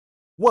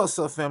What's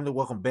up, family?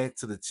 Welcome back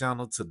to the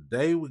channel.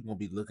 Today, we're going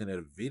to be looking at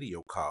a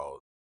video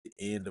called The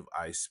End of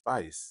Ice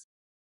Spice.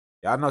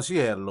 Y'all know she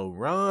had a little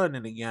run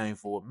in the game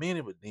for a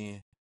minute, but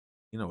then,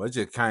 it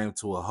just came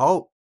to a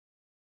halt.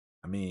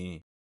 I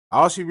mean,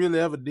 all she really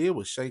ever did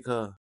was shake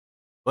her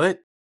butt,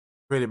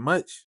 pretty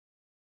much,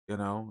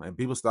 and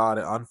people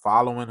started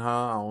unfollowing her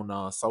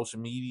on social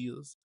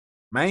medias,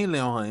 mainly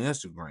on her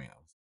Instagrams.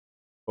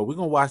 But we're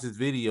going to watch this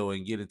video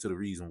and get into the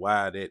reason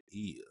why that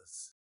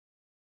is.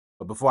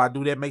 But before I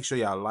do that, make sure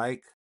y'all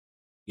like,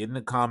 get in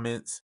the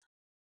comments,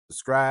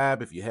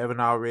 subscribe if you haven't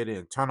already,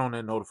 and turn on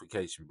that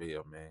notification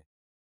bell, man.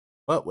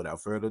 But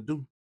without further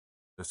ado,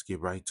 let's get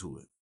right to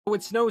it.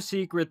 It's no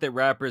secret that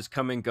rappers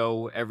come and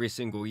go every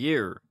single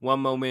year. One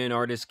moment an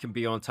artist can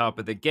be on top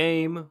of the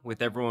game,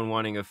 with everyone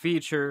wanting a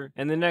feature,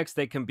 and the next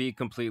they can be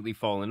completely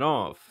fallen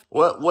off.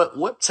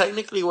 What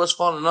technically was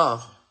falling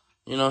off?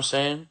 You know what I'm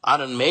saying? I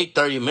done made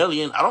 30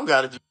 million. I don't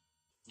gotta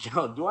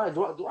do I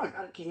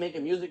gotta keep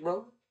making music,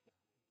 bro?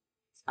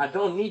 I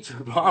don't need to,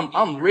 bro.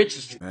 I'm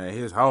rich. Man,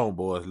 his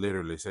homeboys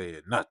literally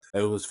said nothing.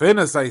 They was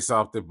finna say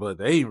something, but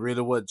they ain't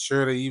really wasn't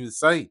sure to even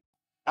say.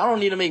 I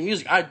don't need to make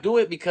music. I do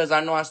it because I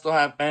know I still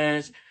have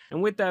fans.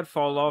 And with that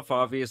fall off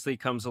obviously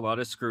comes a lot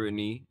of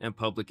scrutiny and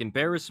public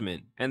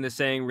embarrassment. And the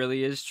saying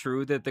really is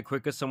true that the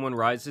quicker someone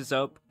rises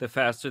up, the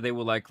faster they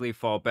will likely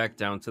fall back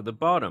down to the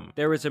bottom.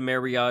 There is a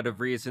myriad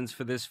of reasons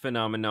for this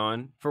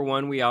phenomenon. For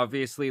one, we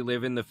obviously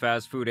live in the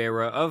fast food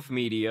era of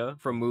media,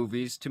 from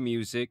movies to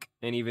music,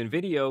 and even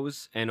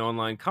videos and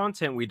online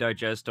content we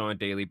digest on a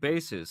daily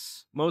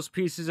basis. Most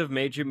pieces of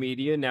major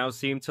media now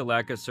seem to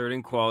lack a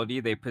certain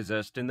quality they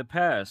possessed in the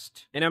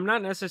past. And I'm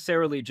not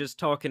necessarily just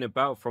talking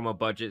about from a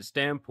budget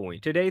standpoint.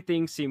 Today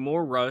things seem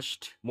more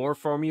rushed, more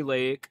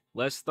formulaic,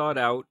 less thought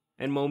out,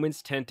 and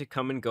moments tend to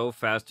come and go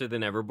faster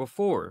than ever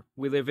before.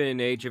 We live in an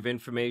age of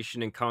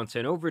information and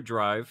content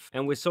overdrive,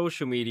 and with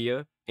social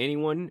media,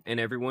 anyone and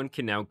everyone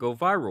can now go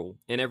viral.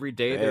 And every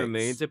day there are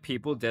millions of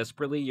people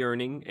desperately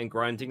yearning and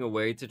grinding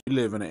away to... You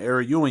live in an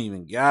era you don't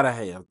even gotta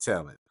have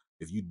talent.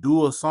 If you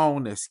do a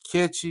song that's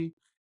catchy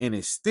and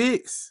it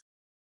sticks,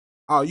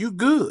 oh, you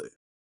good.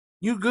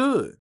 You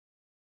good.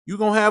 You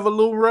gonna have a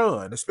little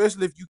run,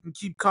 especially if you can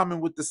keep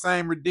coming with the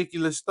same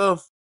ridiculous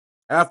stuff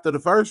after the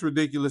first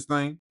ridiculous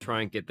thing.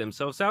 Try and get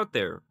themselves out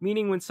there.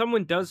 Meaning when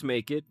someone does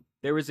make it,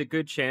 there is a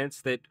good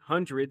chance that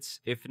hundreds,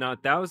 if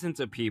not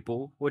thousands of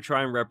people will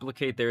try and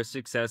replicate their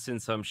success in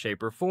some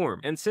shape or form.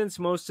 And since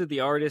most of the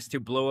artists who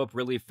blow up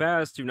really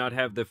fast do not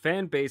have the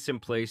fan base in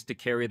place to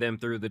carry them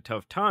through the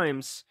tough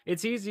times,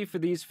 it's easy for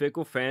these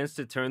fickle fans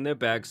to turn their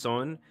backs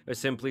on or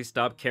simply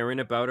stop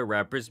caring about a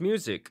rapper's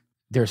music.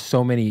 There's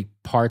so many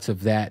parts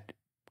of that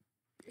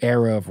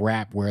era of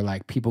rap where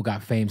like people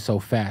got fame so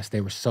fast,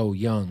 they were so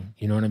young,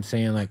 you know what I'm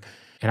saying? Like,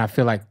 and I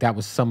feel like that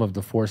was some of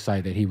the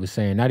foresight that he was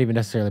saying, not even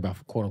necessarily about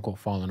quote unquote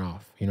falling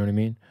off, you know what I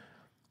mean?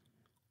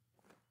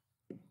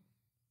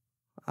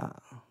 Do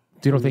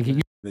you don't think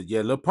he...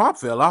 Yeah, Lil Pump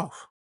fell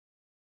off.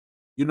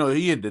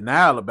 He in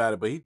denial about it,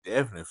 but he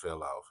definitely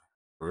fell off.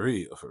 For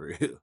real, for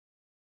real.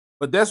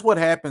 But that's what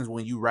happens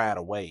when you ride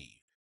a wave.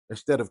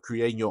 Instead of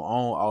creating your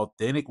own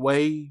authentic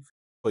wave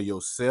for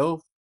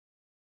yourself,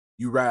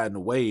 you riding the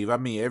wave. I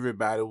mean,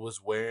 everybody was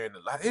wearing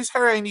his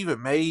hair ain't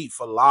even made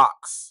for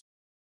locks.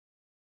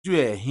 You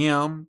had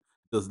him,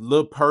 this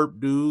Lil Perp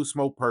dude,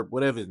 Smoke Perp,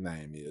 whatever his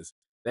name is.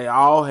 They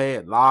all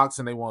had locks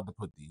and they wanted to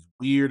put these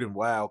weird and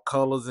wild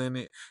colors in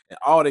it, and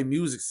all their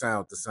music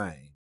sound the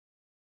same.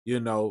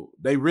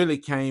 They really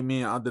came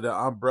in under the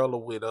umbrella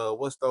with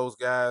what's those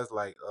guys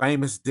like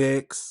Famous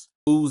Dex,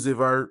 Uzi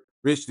Vert,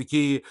 Rich the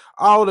Kid,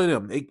 all of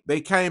them.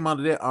 They came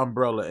under that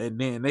umbrella and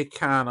then they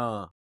kind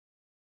of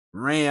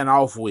ran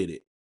off with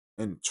it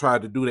and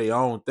tried to do their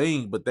own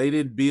thing, but they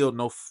didn't build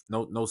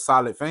no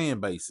solid fan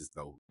bases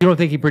though. You don't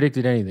think he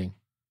predicted anything?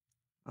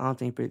 I don't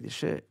think he predicted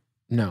shit.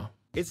 No.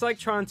 It's like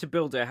trying to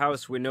build a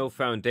house with no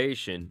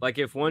foundation. Like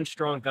if one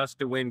strong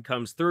gust of wind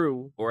comes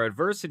through, or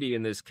adversity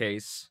in this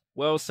case,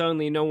 well,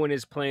 suddenly no one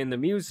is playing the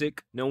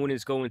music, no one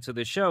is going to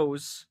the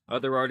shows,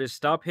 other artists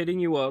stop hitting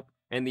you up,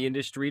 and the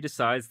industry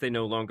decides they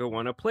no longer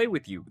want to play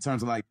with you. In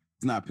terms of like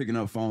not picking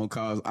up phone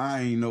calls,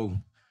 I ain't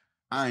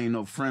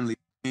no friendly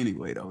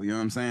anyway though. You know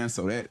what I'm saying?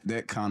 So that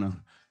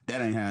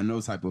ain't had no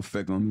type of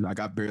effect on me.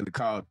 Like I barely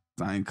called.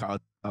 I ain't called.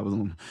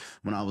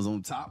 When I was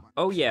on top.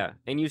 Oh yeah,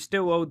 and you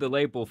still owe the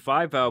label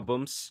 5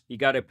 albums. You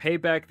gotta pay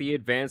back the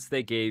advance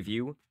they gave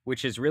you,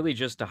 which is really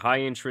just a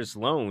high-interest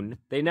loan.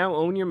 They now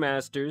own your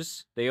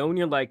masters, they own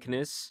your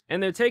likeness,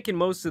 and they're taking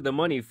most of the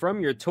money from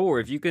your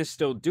tour, if you can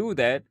still do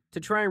that, to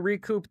try and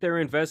recoup their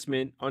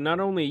investment on not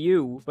only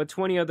you, but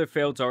 20 other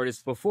failed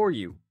artists before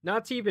you.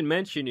 Not to even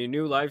mention your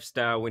new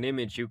lifestyle and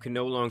image you can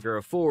no longer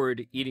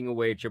afford, eating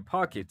away at your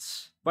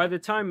pockets. By the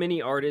time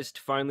many artists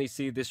finally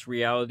see this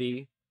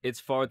reality, it's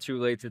far too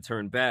late to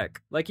turn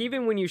back. Like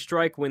even when you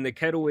strike when the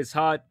kettle is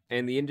hot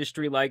and the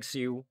industry likes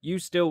you, you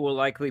still will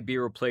likely be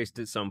replaced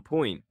at some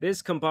point.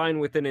 This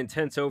combined with an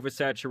intense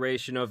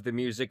oversaturation of the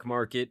music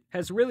market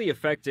has really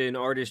affected an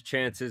artist's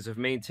chances of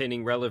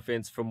maintaining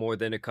relevance for more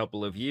than a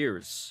couple of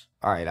years.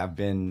 All right, I've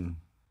been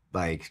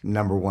like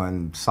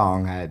 #1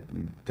 song at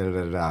da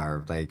da da da,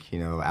 or like, you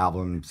know,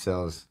 album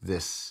sells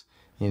this,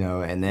 you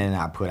know, and then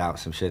I put out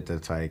some shit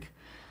that's like,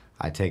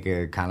 I take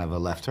a kind of a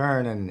left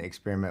turn and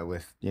experiment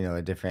with, you know,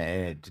 a different,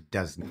 and it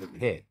doesn't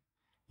hit,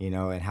 you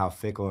know, and how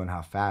fickle and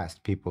how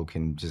fast people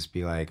can just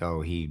be like,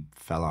 oh, he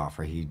fell off,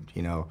 or he,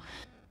 you know,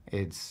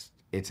 it's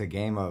a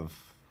game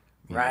of,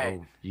 you Right.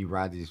 know, you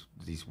ride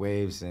these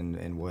waves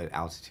and what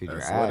altitude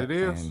That's you're what at, it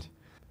is. and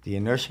the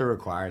inertia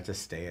required to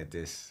stay at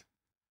this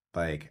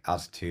like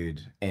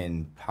altitude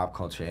in pop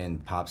culture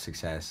and pop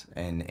success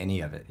and any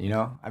of it, you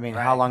know? I mean,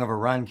 how Right. long of a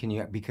run can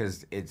you,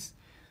 because it's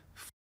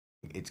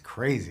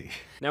crazy.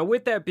 Now,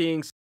 with that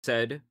being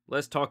said,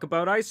 let's talk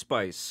about Ice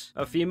Spice,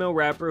 a female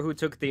rapper who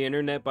took the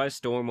internet by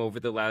storm over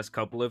the last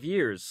couple of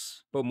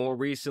years, but more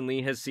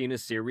recently has seen a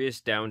serious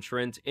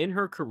downtrend in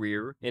her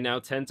career, and now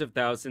tens of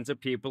thousands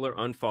of people are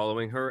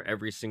unfollowing her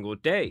every single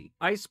day.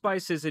 Ice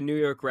Spice is a New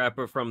York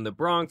rapper from the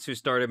Bronx who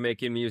started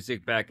making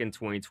music back in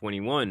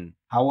 2021.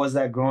 How was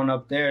that growing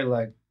up there?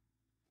 Like,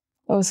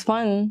 It was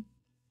fun.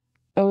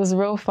 It was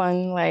real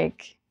fun,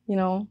 like, you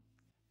know,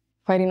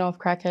 fighting off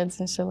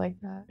crackheads and shit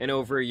like that. And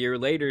over a year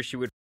later, she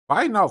would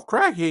Fighting off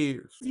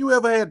crackheads. You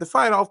ever had to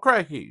fight off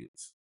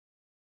crackheads?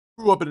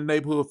 Grew up in a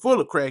neighborhood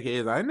full of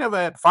crackheads. I ain't never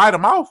had to fight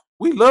them off.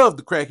 We love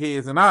the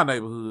crackheads in our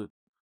neighborhood.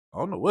 I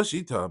don't know what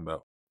she talking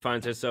about.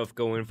 finds herself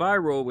going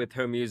viral with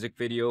her music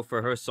video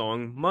for her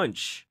song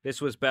Munch. This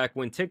was back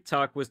when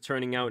TikTok was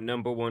turning out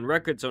 #1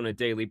 records on a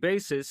daily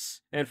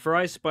basis, and for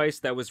Ice Spice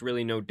that was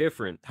really no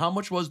different. How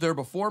much was there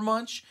before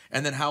Munch,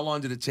 and then how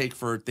long did it take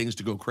for things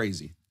to go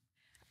crazy?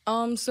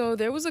 So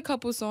there was a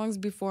couple songs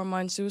before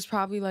Munch. It was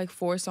probably like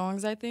 4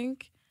 songs, I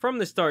think. From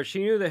the start,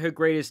 she knew that her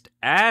greatest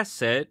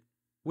asset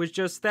was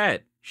just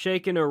that.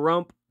 Shaking her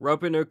rump,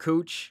 rubbing her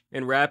cooch,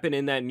 and rapping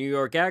in that New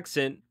York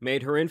accent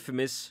made her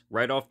infamous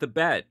right off the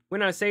bat.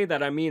 When I say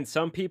that, I mean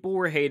some people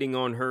were hating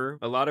on her,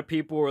 a lot of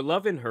people were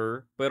loving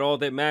her, but all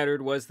that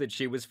mattered was that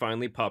she was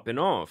finally popping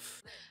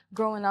off.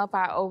 Growing up,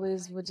 I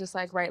always would just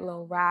like write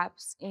little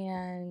raps,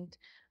 and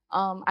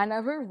I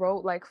never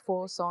wrote like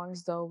full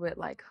songs though with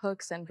like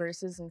hooks and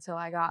verses until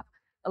I got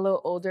a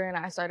little older and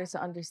I started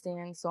to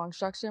understand song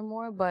structure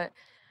more. But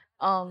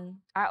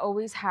I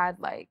always had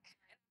like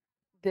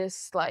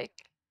this like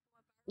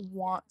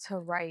want to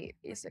write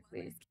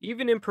basically.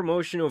 Even in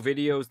promotional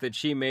videos that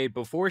she made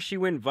before she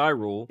went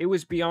viral, it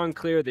was beyond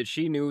clear that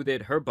she knew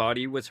that her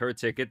body was her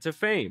ticket to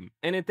fame.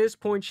 And at this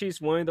point,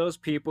 she's one of those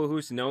people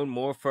who's known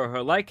more for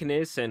her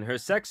likeness and her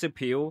sex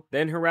appeal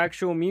than her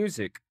actual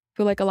music. I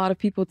feel like a lot of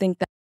people think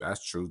that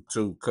That's true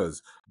too,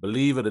 because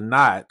believe it or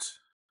not,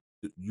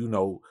 you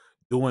know,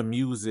 doing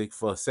music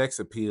for sex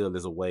appeal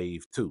is a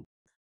wave too.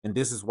 And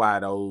this is why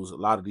a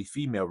lot of these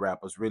female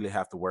rappers really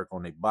have to work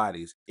on their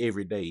bodies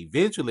every day.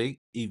 Eventually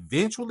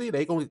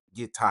they gonna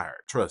get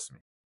tired, trust me.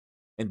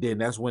 And then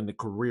that's when the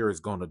career is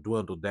gonna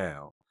dwindle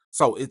down.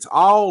 So it's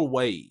all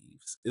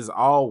waves. It's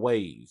all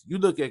waves. You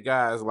look at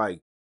guys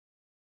like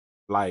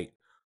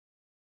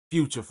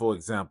Future, for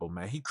example,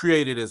 man. He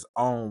created his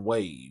own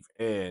wave,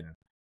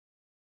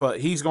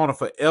 but he's gonna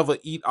forever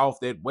eat off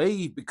that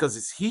wave because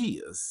it's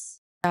his.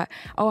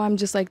 oh, I'm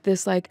just like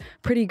this like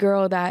pretty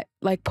girl that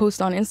like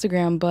posts on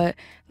Instagram, but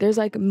there's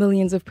like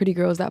millions of pretty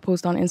girls that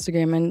post on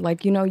Instagram, and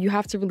like, you know, you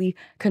have to really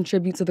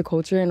contribute to the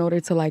culture in order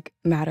to like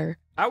matter.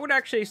 I would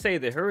actually say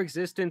that her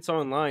existence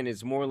online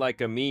is more like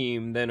a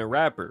meme than a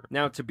rapper.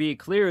 Now, to be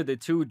clear, the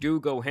two do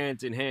go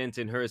hand in hand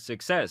in her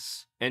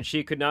success, and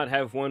she could not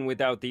have one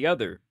without the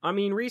other. I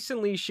mean,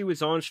 recently she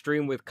was on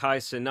stream with Kai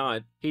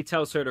Cenat. He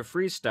tells her to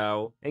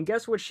freestyle, and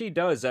guess what she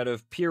does out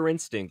of pure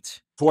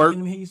instinct? Twerk.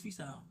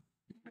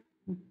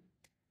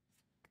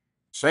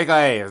 Shake her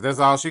ass. That's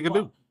all she can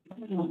do.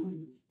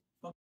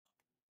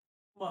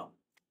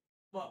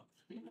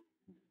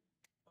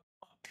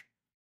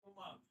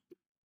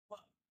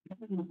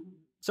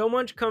 So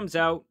Munch comes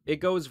out, it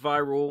goes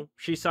viral,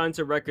 she signs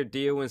a record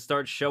deal and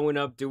starts showing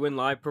up doing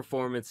live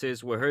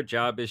performances where her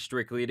job is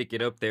strictly to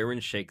get up there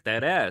and shake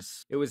that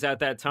ass. It was at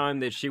that time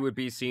that she would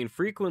be seen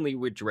frequently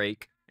with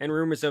Drake, and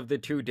rumors of the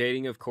two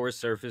dating of course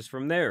surfaced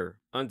from there.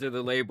 Under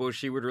the label,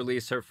 she would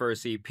release her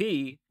first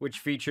EP, which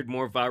featured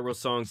more viral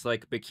songs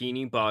like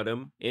Bikini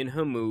Bottom, In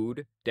Her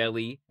Mood,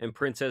 Deli, and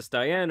Princess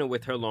Diana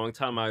with her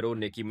longtime idol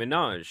Nicki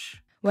Minaj.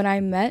 When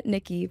I met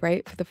Nicki,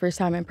 right, for the first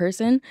time in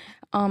person,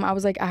 I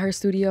was like at her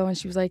studio and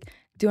she was like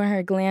doing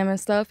her glam and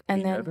stuff,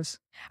 and then nervous?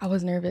 I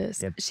was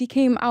nervous. Yeah. She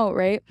came out,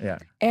 right? Yeah.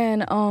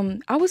 And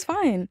I was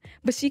fine.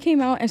 But she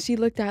came out and she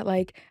looked at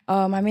like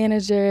my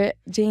manager,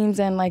 James,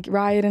 and like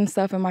Riot and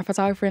stuff, and my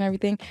photographer and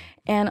everything.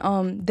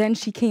 And then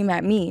she came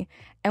at me.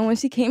 And when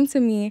she came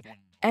to me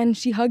and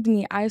she hugged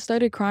me, I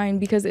started crying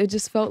because it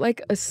just felt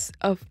like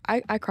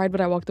I cried, but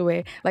I walked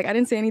away. Like I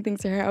didn't say anything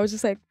to her. I was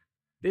just like,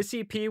 this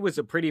EP was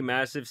a pretty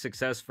massive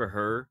success for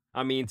her.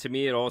 I mean, to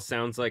me it all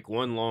sounds like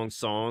one long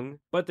song,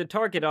 but the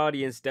target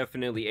audience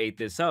definitely ate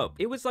this up.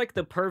 It was like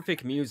the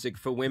perfect music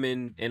for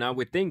women, and I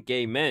would think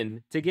gay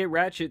men, to get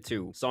ratchet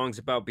to. Songs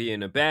about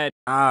being a bad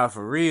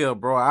For real,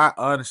 bro.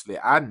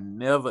 I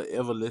never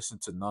ever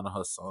listened to none of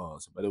her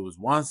songs, but it was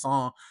one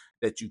song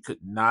that you could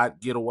not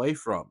get away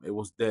from. It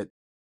was that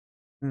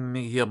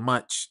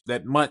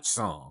that much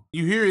song.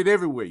 You hear it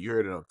everywhere. You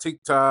heard it on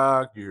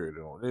TikTok, you heard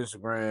it on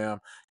Instagram.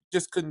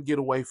 Just couldn't get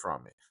away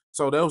from it.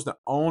 So that was the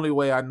only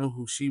way I knew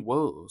who she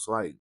was.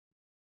 Like,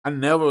 I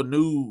never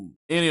knew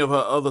any of her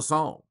other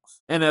songs.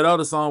 And that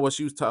other song where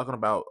she was talking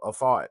about a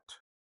fart.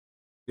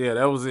 Yeah,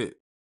 that was it.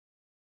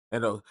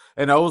 And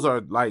those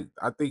are, like,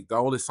 I think the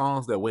only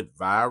songs that went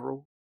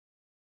viral,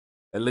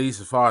 at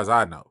least as far as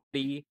I know.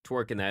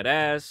 Twerking that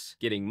ass,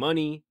 getting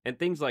money, and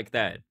things like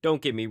that.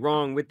 Don't get me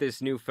wrong, with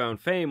this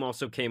newfound fame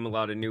also came a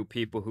lot of new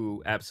people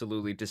who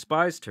absolutely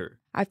despised her.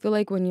 I feel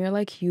like when you're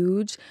like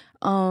huge,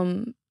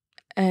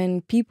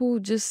 and people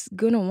just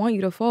gonna want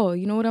you to fall,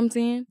 you know what I'm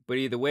saying? But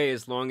either way,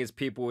 as long as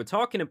people were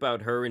talking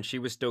about her and she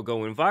was still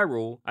going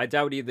viral, I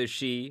doubt either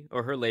she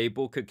or her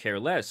label could care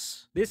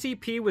less. This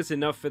EP was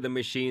enough for the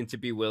machine to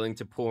be willing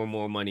to pour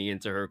more money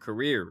into her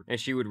career, and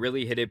she would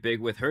really hit it big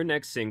with her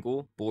next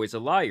single, Boy's a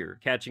Liar,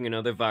 catching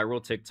another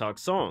viral TikTok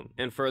song,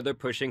 and further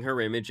pushing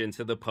her image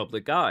into the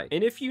public eye.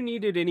 And if you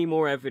needed any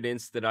more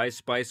evidence that Ice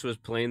Spice was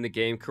playing the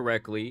game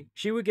correctly,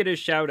 she would get a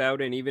shout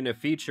out and even a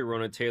feature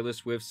on a Taylor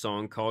Swift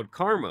song called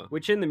Karma,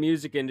 which in the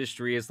music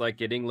industry is like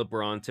getting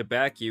LeBron to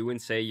back you and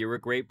say you're a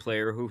great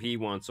player who he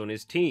wants on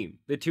his team.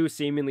 The two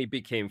seemingly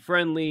became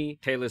friendly.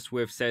 Taylor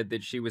Swift said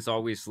that she was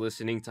always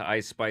listening to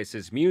Ice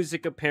Spice's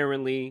music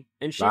apparently,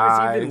 and she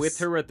was even with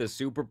her at the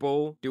Super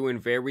Bowl, doing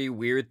very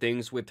weird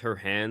things with her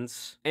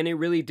hands. And it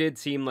really did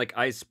seem like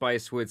Ice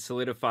Spice would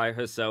solidify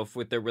herself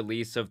with the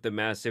release of the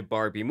massive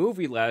Barbie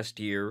movie last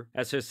year,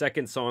 as her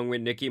second song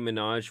with Nicki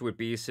Minaj would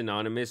be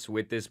synonymous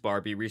with this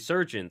Barbie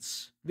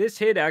resurgence. This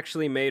hit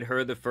actually made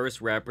her the first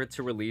rapper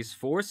to release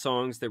 4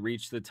 songs that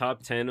reached the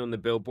top 10 on the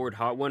Billboard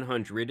Hot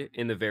 100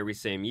 in the very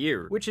same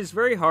year, which is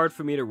very hard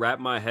for me to wrap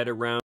my head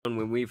around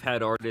when we've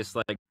had artists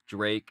like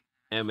Drake,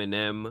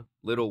 Eminem,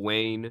 Lil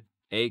Wayne,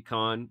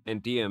 Akon,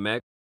 and DMX.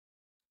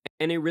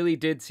 And it really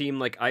did seem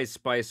like Ice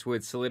Spice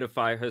would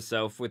solidify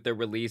herself with the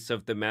release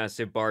of the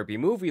massive Barbie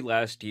movie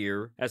last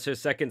year, as her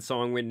second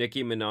song with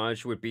Nicki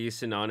Minaj would be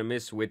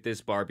synonymous with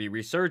this Barbie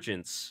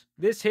resurgence.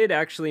 This hit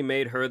actually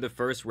made her the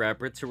first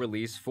rapper to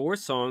release 4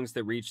 songs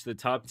that reached the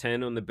top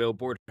 10 on the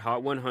Billboard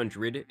Hot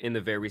 100 in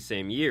the very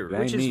same year,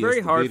 which is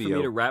very hard for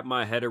me to wrap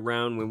my head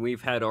around when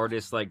we've had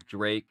artists like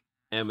Drake,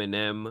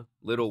 Eminem,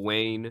 Lil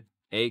Wayne,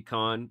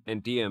 Akon,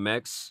 and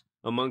DMX,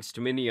 amongst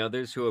many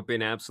others who have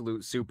been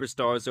absolute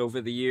superstars over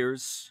the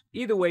years.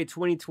 Either way,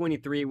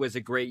 2023 was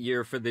a great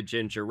year for the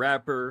ginger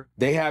rapper.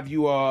 They have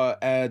you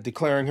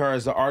declaring her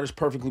as the artist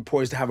perfectly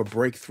poised to have a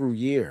breakthrough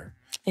year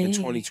in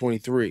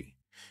 2023.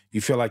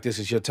 You feel like this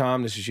is your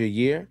time, this is your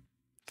year?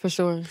 For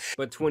sure.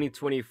 But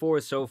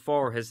 2024 so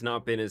far has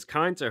not been as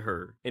kind to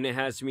her, and it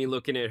has me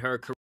looking at her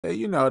career.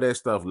 You know, that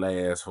stuff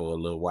lasts for a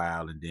little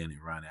while and then it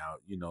run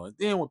out, you know. And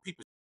then when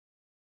people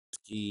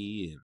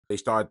and they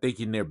start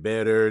thinking they're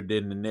better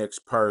than the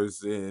next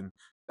person,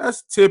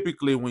 that's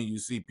typically when you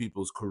see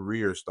people's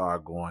careers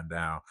start going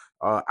down.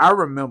 I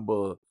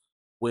remember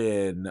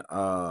when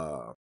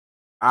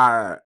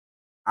I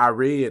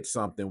read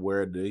something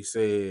where they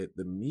said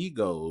the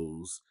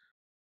Migos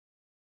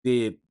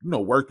did,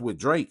 worked with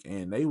Drake,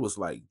 and they was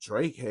like,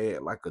 Drake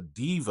had like a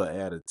diva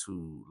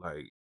attitude,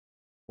 like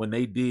when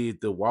they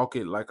did the Walk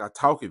It Like I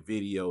Talk It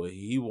video, and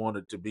he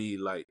wanted to be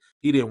like,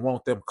 he didn't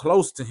want them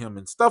close to him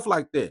and stuff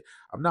like that.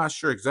 I'm not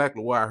sure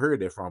exactly where I heard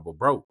that from, but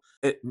bro,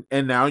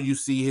 and now you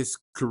see his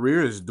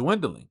career is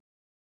dwindling.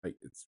 Like,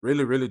 it's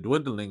really, really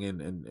dwindling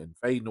and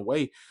fading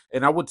away.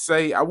 And I wouldn't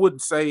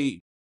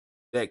say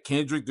that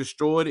Kendrick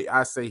destroyed it.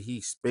 I say he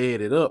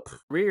sped it up.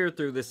 Career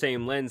through the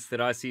same lens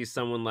that I see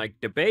someone like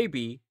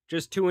DaBaby,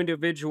 just 2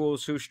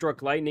 individuals who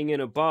struck lightning in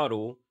a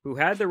bottle, who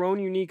had their own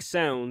unique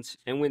sounds,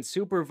 and went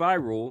super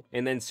viral,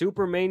 and then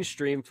super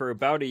mainstream for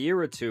about a year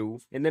or 2,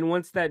 and then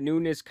once that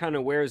newness kind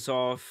of wears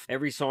off,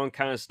 every song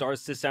kind of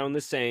starts to sound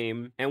the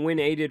same, and when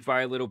aided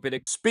by a little bit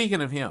of...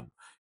 Speaking of him,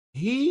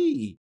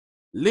 he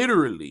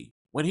literally,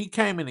 when he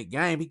came in the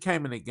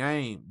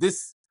game,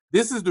 this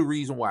is the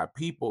reason why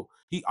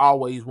he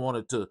always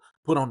wanted to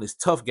put on this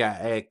tough guy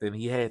act and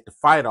he had to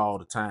fight all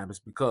the time. It's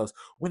because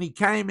when he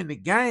came in the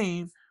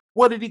game,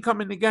 what did he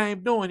come in the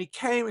game doing? He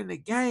came in the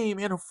game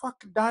in a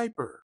fucking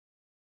diaper.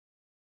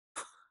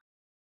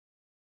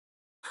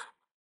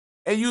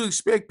 And you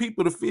expect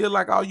people to feel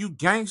like, oh, you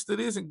gangster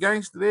this and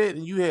gangster that,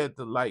 and he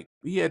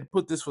had to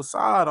put this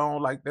facade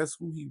on like that's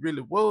who he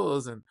really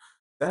was, and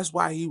that's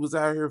why he was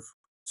out here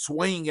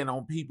swinging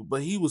on people,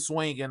 but he was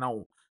swinging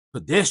on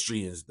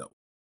pedestrians though.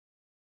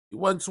 He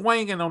wasn't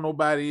swinging on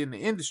nobody in the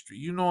industry.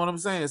 You know what I'm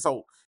saying?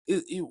 So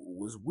it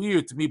was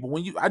weird to me. But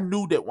I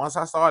knew that once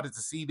I started to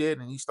see that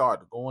and he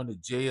started going to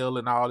jail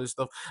and all this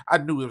stuff, I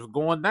knew it was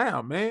going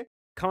down, man.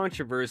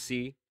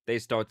 Controversy, they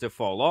start to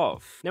fall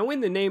off. Now, in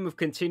the name of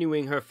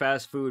continuing her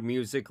fast food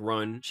music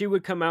run, she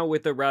would come out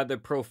with a rather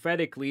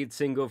prophetic lead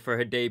single for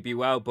her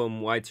debut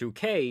album,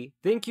 Y2K,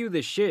 Think You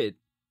the Shit,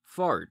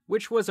 Fart,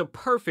 which was a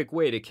perfect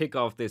way to kick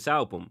off this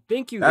album.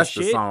 Think you That's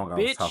the the shit, song I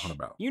was bitch? talking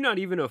about. You're not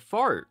even a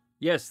fart.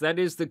 Yes, that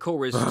is the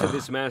chorus to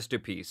this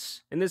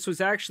masterpiece. And this was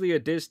actually a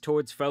diss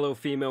towards fellow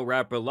female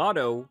rapper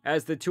Lotto,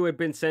 as the two had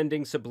been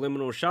sending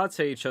subliminal shots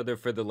at each other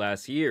for the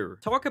last year.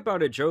 Talk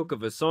about a joke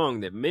of a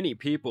song that many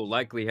people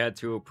likely had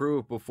to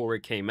approve before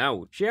it came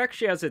out. She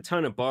actually has a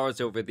ton of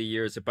bars over the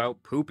years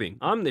about pooping.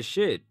 I'm the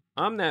shit.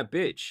 I'm that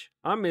bitch.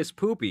 I'm Miss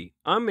Poopy.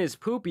 I'm Miss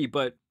Poopy,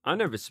 but I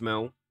never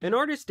smell. An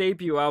artist's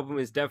debut album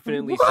is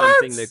definitely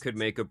something that could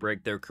make or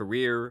break their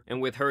career, and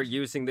with her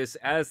using this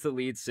as the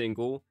lead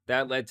single,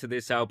 that led to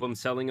this album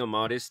selling a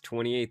modest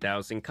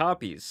 28,000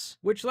 copies.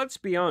 Which, let's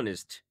be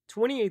honest,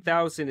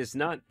 28,000 is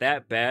not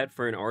that bad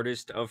for an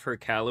artist of her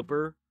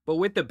caliber, but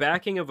with the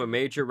backing of a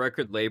major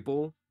record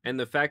label, and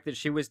the fact that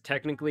she was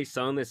technically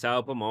selling this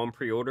album on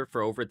pre-order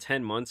for over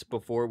 10 months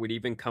before it would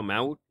even come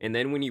out, and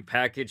then when you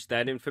package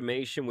that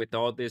information with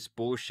all this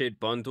bullshit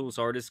bundles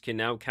artists can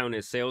now count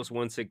as sales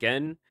once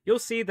again, you'll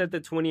see that the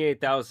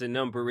 28,000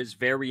 number is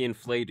very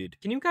inflated.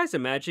 Can you guys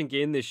imagine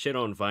getting this shit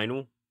on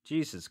vinyl?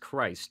 Jesus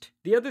Christ.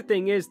 The other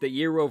thing is that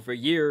year over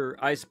year,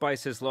 Ice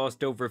Spice has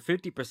lost over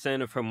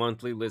 50% of her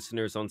monthly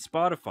listeners on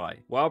Spotify,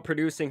 while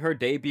producing her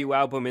debut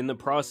album in the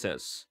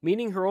process,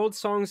 meaning her old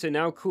songs are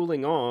now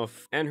cooling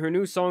off, and her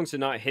new songs are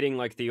not hitting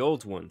like the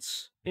old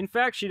ones. In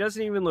fact, she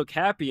doesn't even look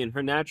happy in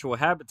her natural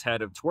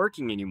habitat of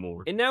twerking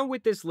anymore. And now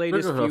with this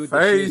latest feud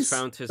that she has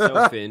found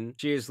herself in,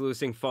 she is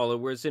losing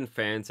followers and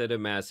fans at a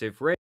massive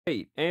rate.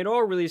 And it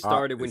all really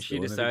started when she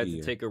decided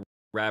to take a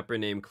rapper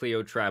named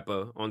Cleo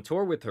Trappa on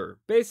tour with her.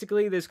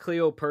 Basically, this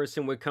Cleo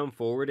person would come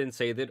forward and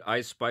say that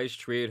Ice Spice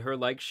treated her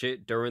like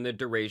shit during the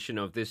duration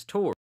of this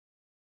tour.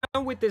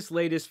 Now with this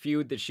latest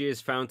feud that she has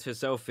found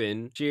herself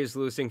in, she is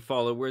losing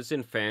followers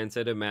and fans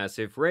at a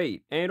massive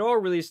rate. And it all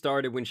really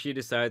started when she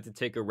decided to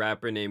take a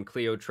rapper named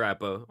Cleo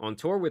Trappa on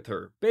tour with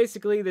her.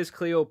 Basically, this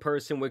Cleo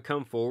person would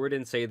come forward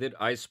and say that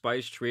Ice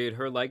Spice treated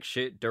her like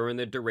shit during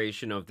the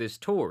duration of this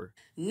tour.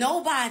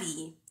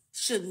 Nobody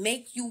should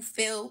make you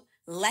feel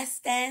less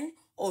than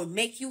or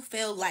make you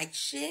feel like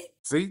shit.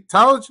 See,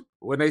 told you.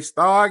 When they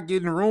start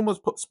getting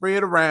rumors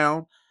spread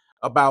around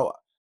about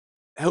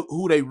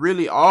who they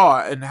really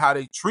are and how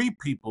they treat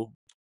people,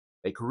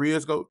 their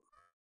careers go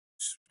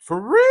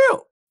for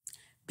real.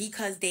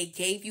 Because they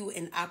gave you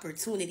an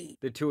opportunity.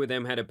 The two of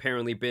them had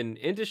apparently been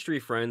industry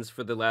friends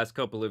for the last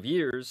couple of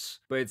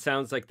years, but it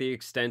sounds like the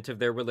extent of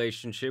their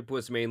relationship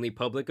was mainly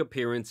public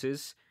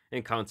appearances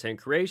and content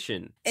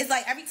creation. It's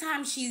like every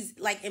time she's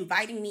like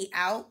inviting me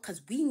out,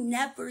 because we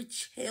never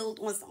chilled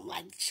on some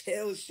like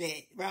chill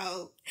shit,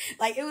 bro.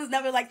 Like it was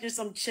never like just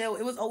some chill.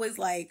 It was always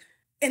like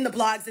in the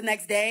blogs the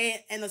next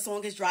day and the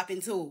song is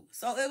dropping too.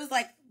 So it was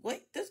like, what?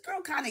 This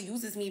girl kind of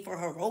uses me for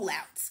her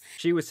rollouts.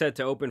 She was set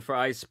to open for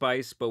Ice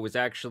Spice, but was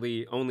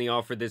actually only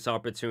offered this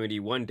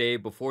opportunity one day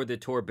before the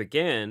tour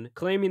began,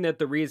 claiming that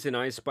the reason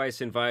Ice Spice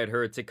invited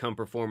her to come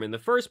perform in the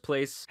first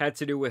place had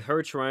to do with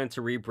her trying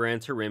to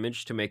rebrand her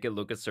image to make it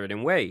look a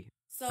certain way.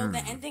 So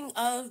the ending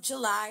of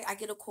July, I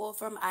get a call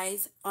from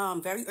Ice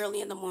very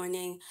early in the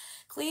morning.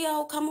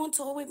 Cleo, come on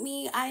tour with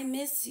me. I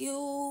miss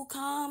you.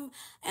 Come.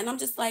 And I'm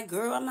just like,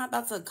 girl, I'm not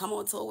about to come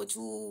on tour with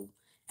you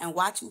and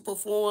watch you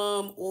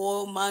perform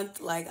all month.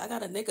 Like, I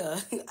got a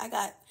nigga. I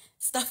got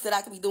stuff that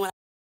I could be doing.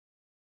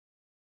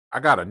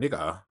 I got a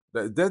nigga.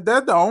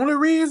 That's the only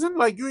reason?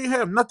 Like, you ain't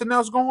have nothing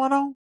else going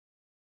on?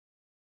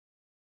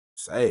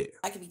 Sad.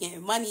 I could be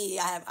getting money.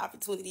 I have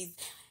opportunities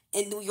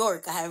in New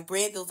York. I have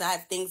brand deals. I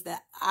have things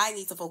that I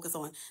need to focus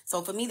on.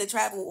 So for me to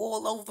travel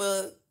all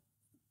over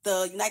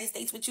the United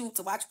States with you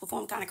to watch you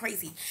perform kind of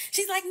crazy.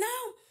 She's like, no,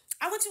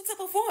 I want you to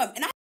perform.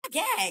 And I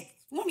gag.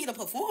 You want me to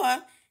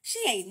perform? She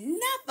ain't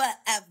never,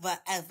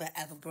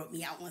 ever brought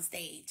me out on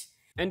stage.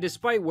 And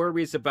despite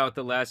worries about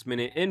the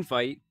last-minute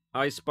invite,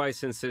 Ice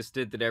Spice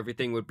insisted that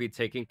everything would be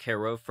taken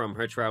care of, from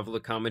her travel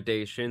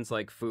accommodations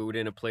like food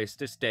and a place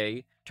to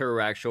stay, to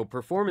her actual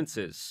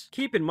performances.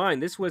 Keep in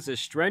mind, this was a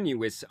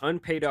strenuous,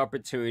 unpaid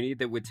opportunity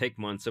that would take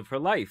months of her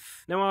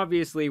life. Now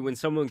obviously, when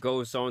someone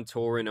goes on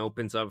tour and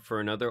opens up for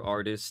another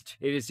artist,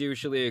 it is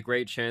usually a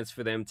great chance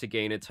for them to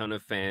gain a ton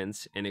of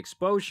fans and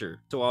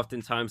exposure. So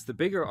oftentimes the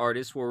bigger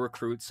artists will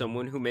recruit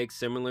someone who makes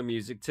similar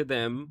music to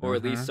them, or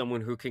at least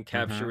someone who can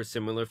capture a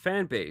similar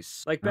fan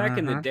base. Like back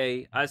in the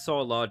day, I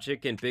saw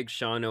Logic and Big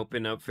Sean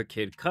open up for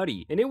Kid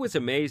Cudi, and it was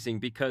amazing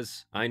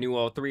because I knew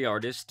all three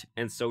artists,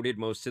 and so did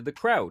most of the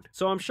crowd.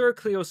 So I'm sure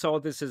Cleo saw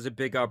this as a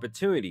big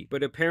opportunity,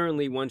 but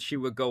apparently once she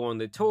would go on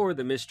the tour,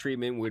 the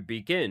mistreatment would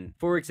begin.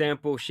 For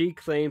example, she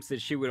claims that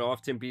she would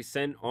often be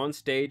sent on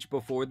stage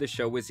before the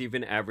show was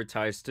even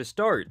advertised to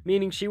start,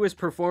 meaning she was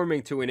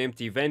performing to an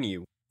empty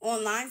venue.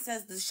 Online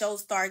says the show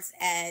starts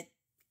at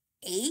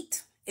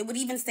 8. It would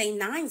even say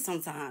 9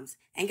 sometimes.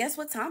 And guess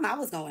what time I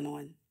was going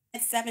on?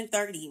 At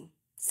 7:30,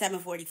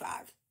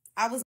 7:45.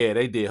 Yeah,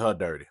 they did her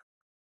dirty.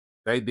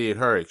 They did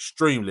her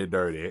extremely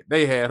dirty.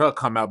 They had her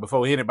come out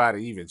before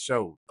anybody even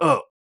showed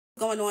up.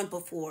 Going on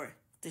before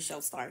the show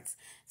starts.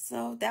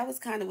 So that was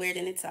kind of weird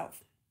in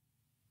itself.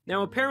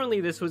 Now apparently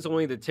this was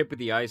only the tip of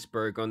the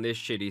iceberg on this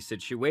shitty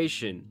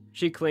situation.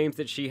 She claims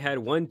that she had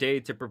one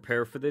day to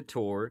prepare for the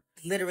tour.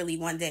 Literally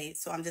one day.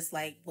 So I'm just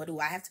like, what do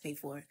I have to pay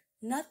for?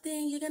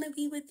 Nothing. You're gonna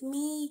be with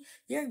me.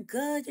 You're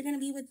good. You're gonna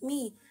be with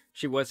me.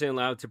 She wasn't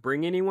allowed to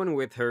bring anyone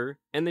with her,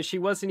 and that she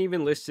wasn't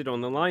even listed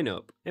on the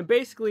lineup. And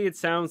basically, it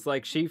sounds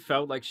like she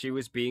felt like she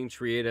was being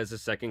treated as a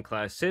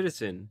second-class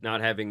citizen,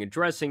 not having a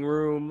dressing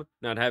room,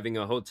 not having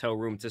a hotel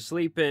room to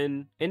sleep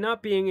in, and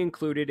not being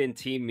included in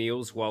team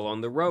meals while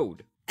on the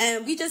road.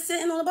 And we just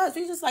sitting on the bus.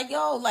 We just like,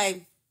 yo,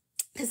 like,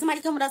 can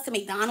somebody come with us to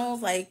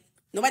McDonald's? Like,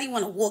 nobody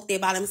want to walk there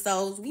by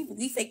themselves.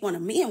 We fake want a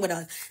man with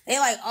us. They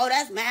like, oh,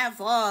 that's mad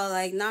far.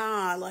 Like,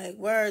 nah, like,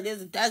 word,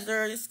 there's a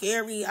desert, it's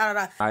scary. I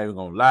ain't even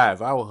gonna lie.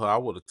 If I was her, I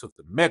would have took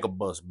the mega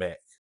bus back.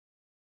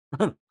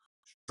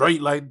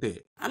 Straight like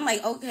that. I'm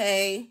like,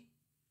 okay.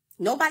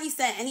 Nobody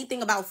said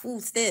anything about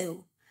food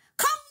still.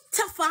 Come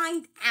to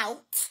find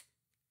out,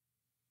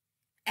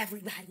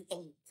 everybody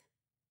ate.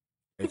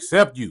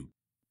 Except you.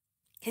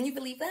 Can you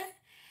believe that?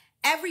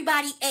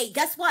 Everybody ate.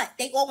 Guess what?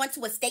 They all went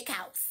to a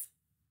steakhouse.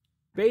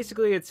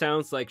 Basically, it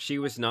sounds like she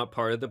was not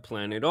part of the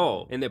plan at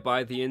all, and that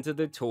by the end of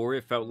the tour,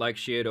 it felt like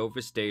she had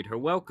overstayed her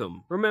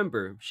welcome.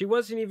 Remember, she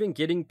wasn't even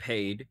getting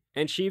paid,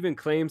 and she even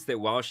claims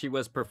that while she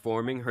was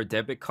performing, her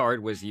debit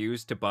card was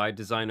used to buy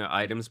designer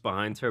items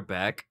behind her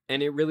back,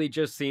 and it really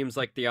just seems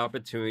like the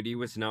opportunity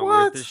was not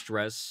worth the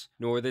stress,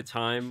 nor the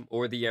time,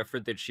 or the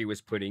effort that she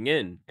was putting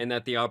in, and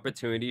that the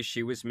opportunities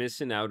she was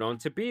missing out on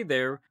to be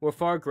there were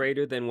far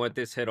greater than what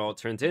this had all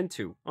turned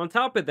into. On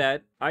top of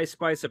that, Ice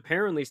Spice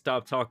apparently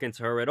stopped talking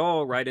to her at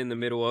all right in the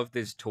middle of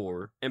this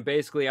tour, and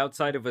basically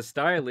outside of a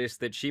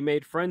stylist that she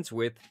made friends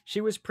with, she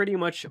was pretty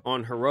much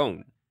on her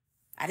own.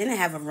 I didn't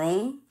have a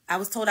room. I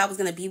was told I was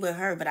going to be with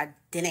her, but I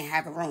didn't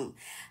have a room.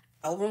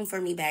 No room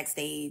for me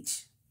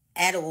backstage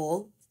at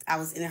all. I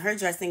was in her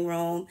dressing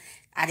room.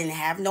 I didn't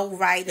have no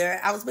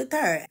rider. I was with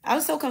her. I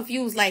was so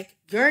confused. Like,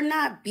 you're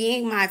not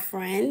being my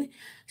friend,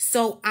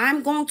 so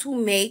I'm going to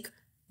make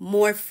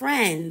more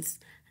friends.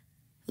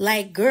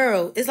 Like,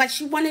 girl, it's like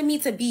she wanted me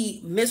to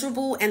be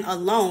miserable and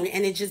alone,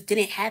 and it just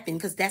didn't happen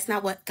because that's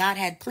not what God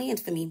had planned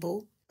for me,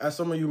 boo. As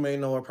some of you may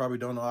know or probably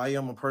don't know, I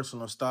am a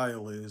personal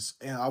stylist,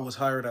 and I was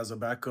hired as a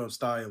backup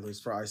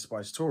stylist for Ice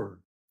Spice Tour.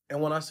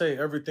 And when I say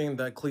everything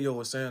that Cleo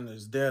was saying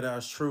is dead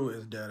ass true,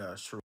 is dead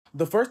ass true.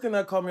 The first thing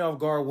that caught me off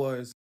guard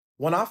was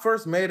when I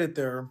first made it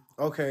there,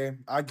 okay,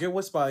 I get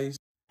with Spice,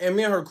 and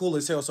me and her cool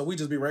as hell, so we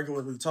just be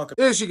regularly talking.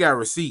 Then she got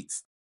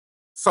receipts.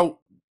 So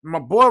my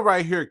boy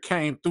right here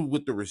came through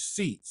with the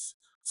receipts.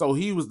 So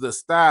he was the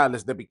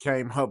stylist that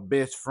became her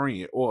best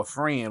friend or a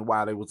friend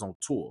while they was on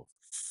tour.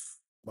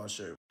 About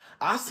shit.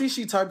 I see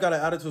she type got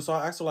an attitude, so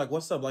I asked her like,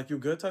 "What's up? Like, you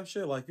good?" type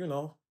shit, like, you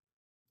know,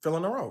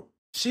 filling her out.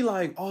 She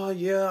like, "Oh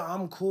yeah,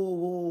 I'm cool.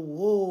 Woo,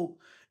 woo.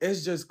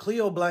 It's just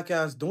Cleo black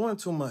ass doing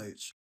too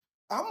much."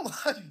 I'm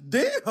like,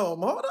 damn,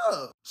 hold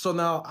up. So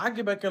now I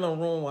get back in the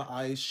room with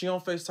Ice. She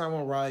on FaceTime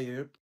with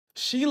Riot.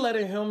 She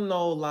letting him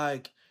know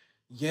like,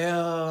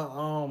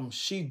 yeah,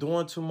 she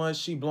doing too much.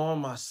 She blowing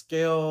my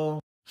scale.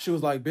 She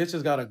was like,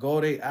 bitches gotta go.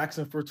 They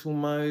asking for too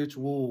much.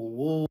 Woo,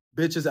 woo.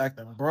 Bitches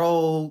acting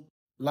broke.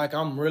 Like,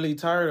 I'm really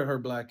tired of her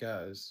black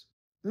ass.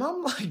 And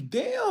I'm like,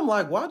 damn,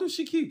 like, why does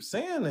she keep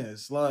saying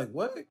this? Like,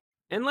 what?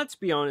 And let's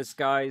be honest,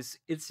 guys,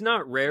 it's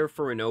not rare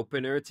for an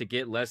opener to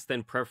get less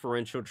than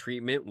preferential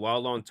treatment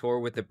while on tour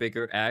with a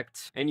bigger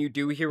act, and you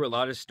do hear a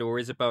lot of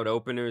stories about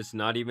openers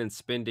not even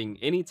spending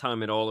any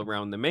time at all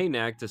around the main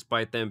act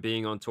despite them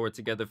being on tour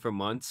together for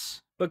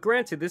months. But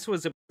granted, this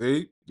was a...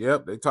 See?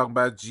 Yep, they talking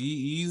about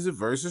G-Eazy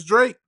versus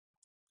Drake.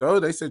 So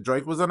they said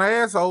Drake was an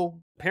asshole.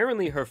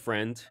 Apparently her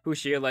friend, who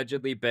she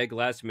allegedly begged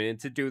last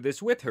minute to do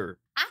this with her.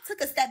 I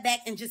took a step back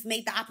and just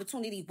made the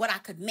opportunity what I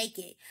could make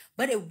it.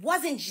 But it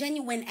wasn't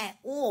genuine at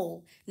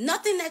all.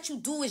 Nothing that you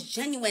do is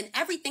genuine.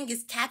 Everything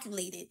is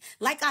calculated.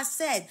 Like I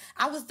said,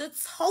 I was the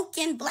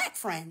token black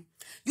friend.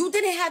 You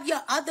didn't have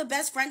your other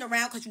best friend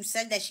around because you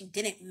said that she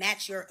didn't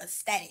match your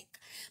aesthetic.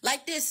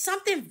 Like, there's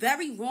something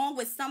very wrong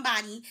with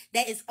somebody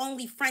that is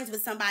only friends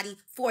with somebody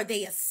for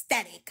their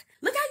aesthetic.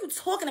 Look how you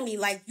talking to me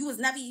like you was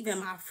never even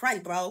my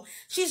friend, bro.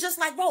 She's just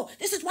like, bro,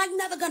 this is why you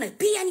never gonna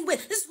be anywhere.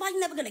 This is why you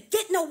never gonna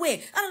get nowhere.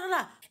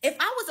 If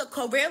I was a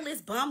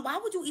careerless bum, why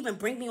would you even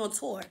bring me on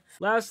tour?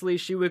 Lastly,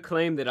 she would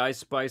claim that Ice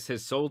Spice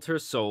has sold her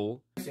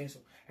soul.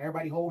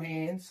 Everybody hold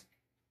hands.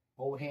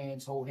 Hold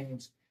hands, hold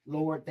hands.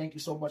 Lord, thank you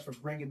so much for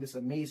bringing this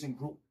amazing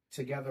group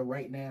together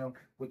right now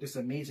with this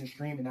amazing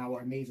stream and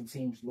our amazing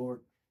teams, Lord.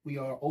 We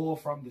are all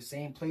from the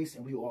same place,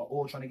 and we are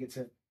all trying to get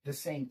to the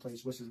same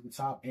place, which is the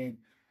top. And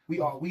we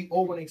all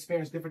want to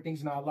experience different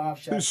things in our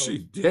lives. So She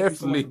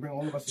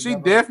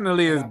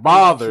definitely is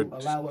bothered,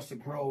 allow us to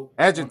grow,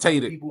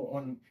 agitated. People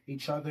on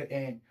each other,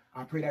 and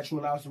I pray that you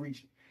allow us to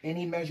reach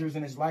any measures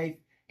in His life,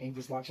 and you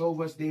just watch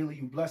over us daily.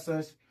 You bless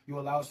us. You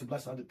allow us to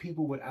bless other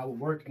people with our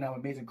work and our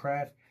amazing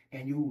craft,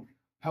 and you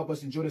help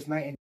us enjoy this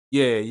night. And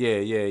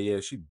Yeah.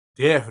 She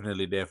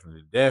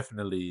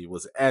definitely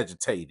was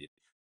agitated.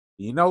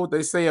 You know what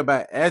they say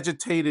about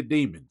agitated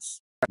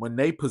demons? When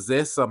they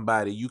possess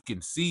somebody, you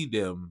can see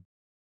them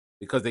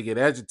because they get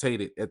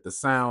agitated at the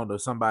sound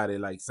of somebody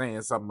like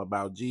saying something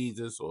about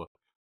Jesus or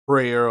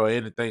prayer or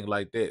anything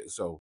like that.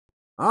 So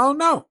I don't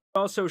know.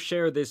 Also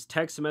share this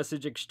text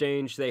message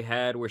exchange they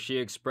had where she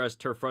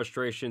expressed her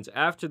frustrations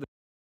after the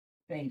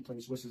Same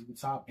place, which is the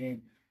top.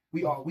 And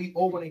we all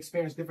want to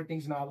experience different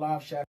things in our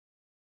lives, Chef.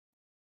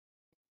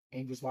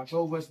 And just watch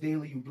over us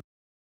daily, you bless.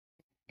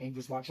 And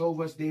just watch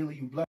over us daily,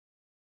 you bless.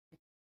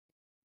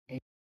 And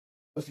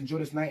let's enjoy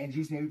this night. In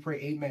Jesus' name we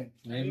pray, amen.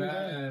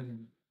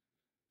 Amen.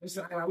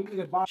 Listen, we need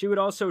to buy. She would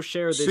also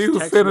share this She was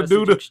text finna do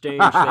message the- exchange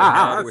they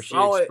had where she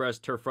Saw it.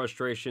 expressed her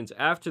frustrations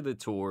after the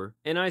tour,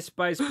 and Ice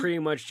Spice pretty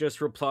much just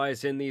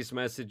replies in these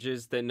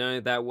messages that none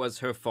of that was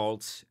her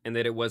fault and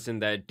that it wasn't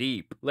that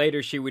deep.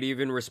 Later, she would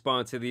even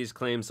respond to these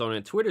claims on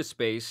a Twitter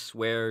space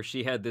where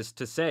she had this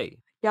to say.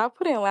 Y'all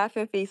put in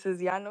laughing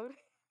faces. Y'all know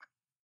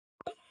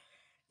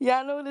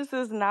this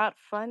is not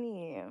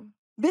funny.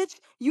 Bitch,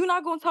 you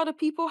not gonna tell the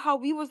people how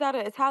we was at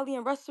an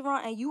Italian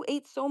restaurant and you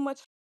ate so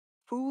much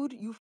food,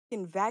 you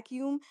fucking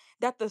vacuum,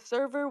 that the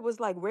server was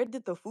like, where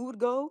did the food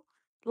go?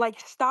 Like,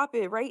 stop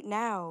it right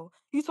now.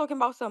 You talking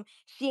about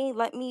she ain't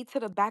let me to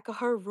the back of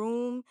her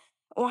room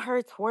on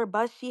her tour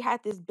bus. She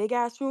had this big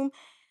ass room.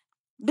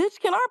 Bitch,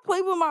 can I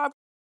play with my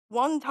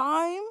one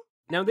time?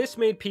 Now, this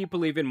made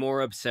people even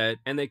more upset,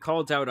 and they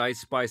called out Ice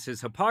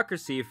Spice's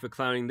hypocrisy for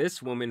clowning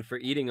this woman for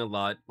eating a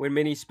lot, when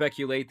many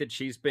speculate that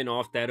she's been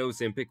off that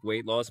Ozempic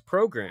weight loss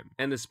program.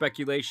 And the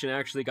speculation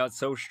actually got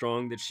so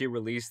strong that she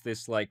released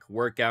this,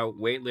 workout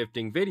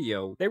weightlifting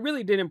video that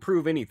really didn't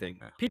prove anything.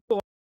 People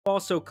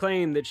also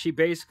claim that she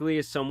basically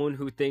is someone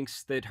who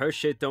thinks that her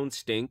shit don't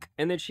stink,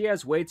 and that she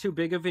has way too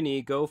big of an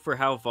ego for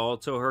how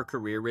volatile her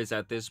career is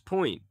at this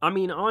point. I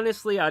mean,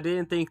 honestly, I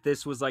didn't think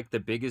this was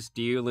the biggest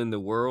deal in the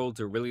world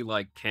or really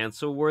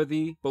cancel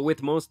worthy, but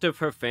with most of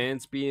her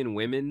fans being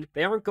women,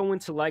 they aren't going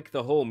to like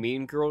the whole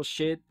Mean Girl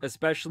shit,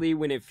 especially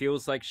when it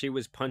feels like she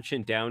was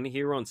punching down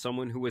here on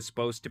someone who was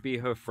supposed to be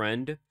her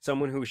friend,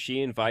 someone who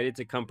she invited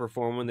to come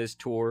perform on this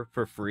tour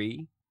for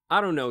free. I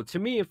don't know, to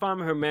me, if I'm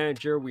her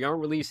manager, we aren't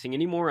releasing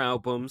any more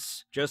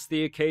albums, just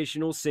the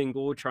occasional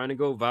single trying to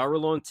go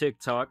viral on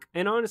TikTok,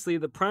 and honestly,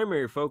 the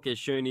primary focus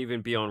shouldn't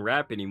even be on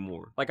rap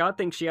anymore. I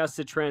think she has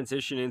to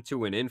transition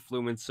into an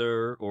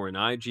influencer, or an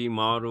IG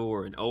model,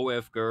 or an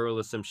OF girl,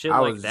 or some shit I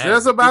like was that.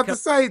 just about to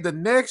say the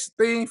next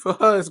thing for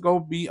her is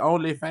gonna be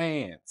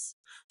OnlyFans.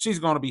 She's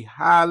gonna be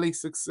highly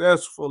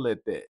successful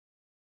at that.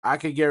 I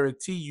can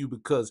guarantee you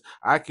because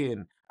I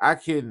can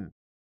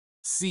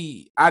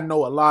see. I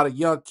know a lot of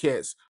young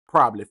cats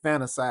probably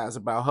fantasize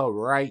about her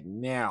right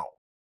now.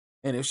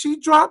 And if she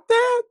dropped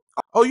that,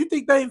 oh, you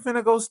think they ain't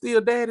finna go steal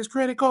daddy's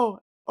credit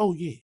card? Oh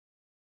yeah.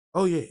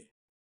 Oh yeah.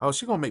 Oh,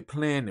 she gonna make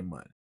plenty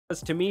money.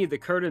 Because to me, the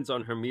curtains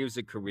on her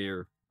music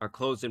career are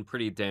closing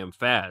pretty damn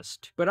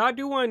fast. But I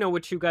do want to know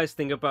what you guys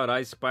think about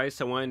Ice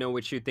Spice. I want to know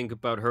what you think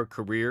about her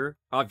career.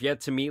 I've yet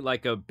to meet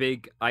a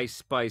big Ice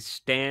Spice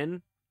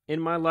stan in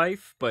my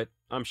life, but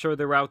I'm sure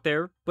they're out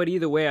there. But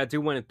either way, I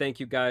do want to thank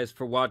you guys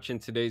for watching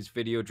today's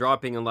video,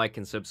 dropping a like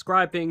and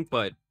subscribing.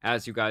 But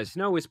as you guys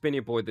know, it's been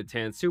your boy, the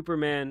Tan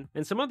Superman,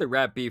 and some other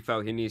rap beef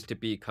out here needs to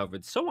be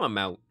covered. So I'm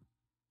out.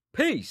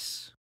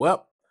 Peace.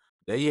 Well,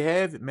 there you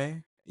have it,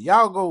 man.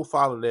 Y'all go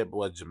follow that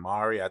boy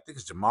Jamari. I think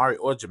it's Jamari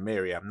or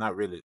Jamari. I'm not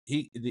really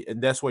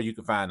and that's where you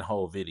can find the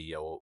whole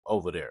video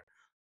over there.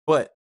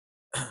 But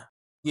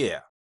yeah,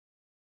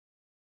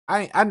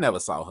 I never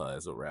saw her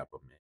as a rapper,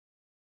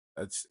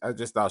 man. I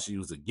just thought she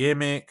was a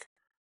gimmick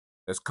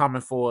that's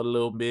coming for a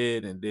little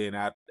bit, and then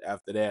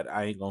after that,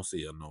 I ain't gonna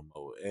see her no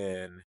more.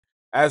 And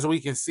as we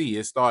can see,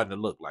 it's starting to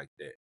look like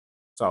that.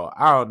 So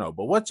I don't know,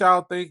 but what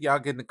y'all think? Y'all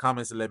get in the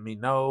comments and let me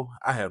know.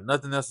 I have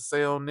nothing else to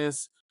say on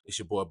this. It's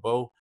your boy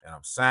Bo, and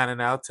I'm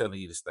signing out, telling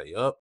you to stay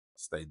up,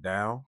 stay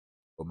down,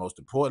 but most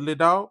importantly,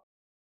 dog,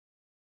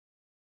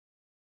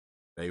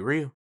 stay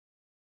real.